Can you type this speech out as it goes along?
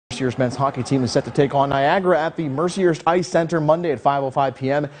Mercyhurst men's hockey team is set to take on Niagara at the Mercyhurst Ice Center Monday at 5:05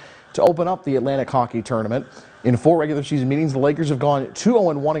 p.m. to open up the Atlantic Hockey Tournament. In 4 regular season meetings, the Lakers have gone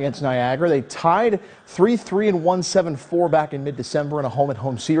 2-0-1 against Niagara. They tied 3-3 and 1-7-4 back in mid-December in a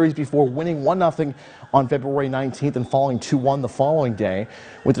home-and-home series before winning 1-0 on February 19th and falling 2-1 the following day.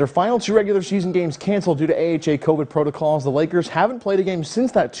 With their final 2 regular season games canceled due to AHA COVID protocols, the Lakers haven't played a game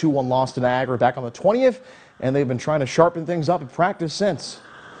since that 2-1 loss to Niagara back on the 20th, and they've been trying to sharpen things up in practice since.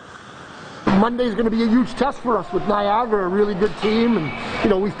 Monday's going to be a huge test for us with Niagara, a really good team,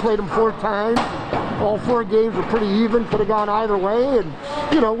 and we've played them 4 times. All 4 games were pretty even, could have gone either way, and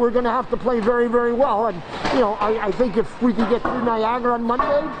we're going to have to play very, very well. And I think if we can get through Niagara on Monday,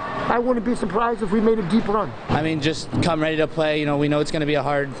 I wouldn't be surprised if we made a deep run. I mean, just come ready to play. We know it's going to be a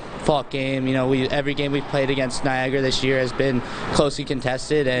hard-fought game. Every game we've played against Niagara this year has been closely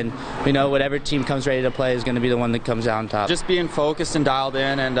contested, and we know whatever team comes ready to play is going to be the one that comes out on top. Just being focused and dialed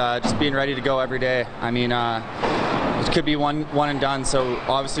in, and just being ready to go every day. I mean, it could be one and done, so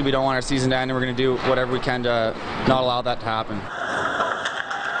obviously we don't want our season to end, and we're going to do whatever we can to not allow that to happen.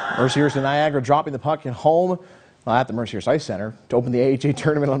 Mercyhurst and Niagara dropping the puck at home at the Mercyhurst Ice Center to open the AHA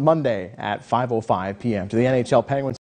tournament on Monday at 5:05 p.m. To the NHL Penguins.